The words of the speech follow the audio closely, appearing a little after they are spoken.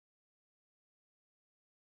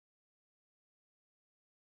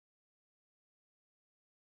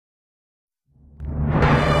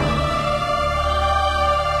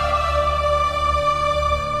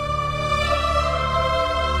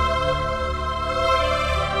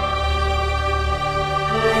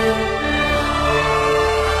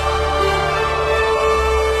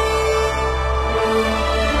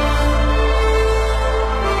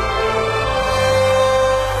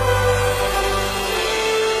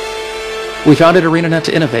We founded ArenaNet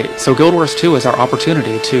to innovate, so Guild Wars 2 is our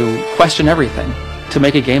opportunity to question everything, to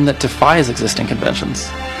make a game that defies existing conventions.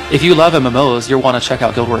 If you love MMOs, you'll want to check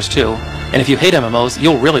out Guild Wars 2, and if you hate MMOs,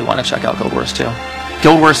 you'll really want to check out Guild Wars 2.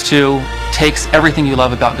 Guild Wars 2 takes everything you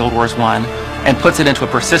love about Guild Wars 1 and puts it into a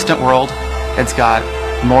persistent world. It's got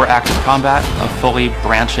more active combat, a fully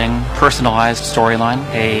branching, personalized storyline,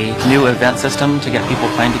 a new event system to get people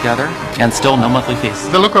playing together, and still no monthly fees.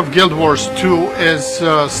 The look of Guild Wars 2 is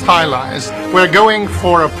stylized. We're going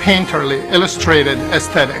for a painterly, illustrated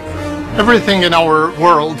aesthetic. Everything in our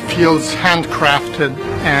world feels handcrafted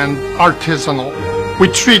and artisanal. We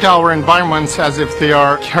treat our environments as if they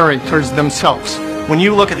are characters themselves. When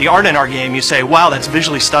you look at the art in our game, you say, wow, that's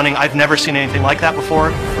visually stunning, I've never seen anything like that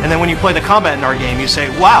before. And then when you play the combat in our game, you say,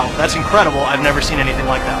 wow, that's incredible, I've never seen anything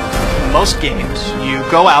like that. In most games, you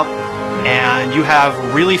go out and you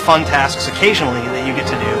have really fun tasks occasionally that you get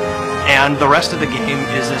to do, and the rest of the game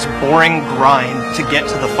is this boring grind to get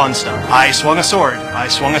to the fun stuff. I swung a sword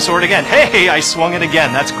again, hey, I swung it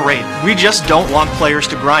again, that's great. We just don't want players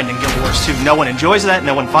to grind in Guild Wars 2. No one enjoys that,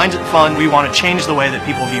 no one finds it fun. We want to change the way that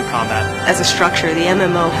people view combat. As a structure, the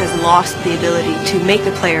MMO has lost the ability to make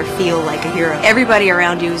the player feel like a hero. Everybody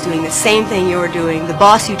around you is doing the same thing you're doing. The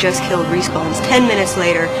boss you just killed respawns 10 minutes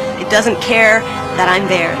later. It doesn't care that I'm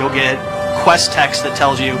there. You'll get quest text that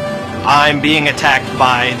tells you, I'm being attacked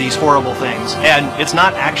by these horrible things, and it's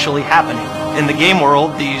not actually happening. In the game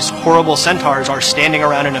world, these horrible centaurs are standing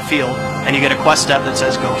around in a field, and you get a quest step that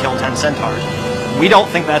says, go kill 10 centaurs. We don't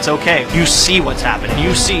think that's okay. You see what's happening.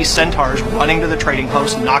 You see centaurs running to the trading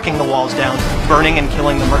post, knocking the walls down, burning and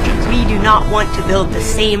killing the merchants. We do not want to build the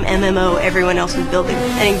same MMO everyone else is building.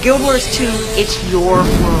 And in Guild Wars 2, it's your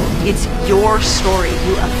world. It's your story.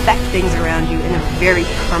 You affect things around you in a very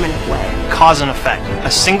permanent way. Cause and effect.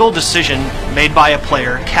 A single decision made by a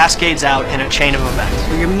player cascades out in a chain of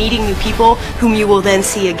events. You're meeting new people whom you will then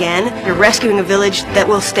see again. You're rescuing a village that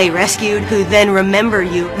will stay rescued, who then remember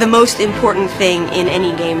you. The most important thing in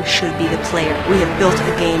any game should be the player. We have built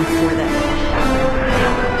a game for them.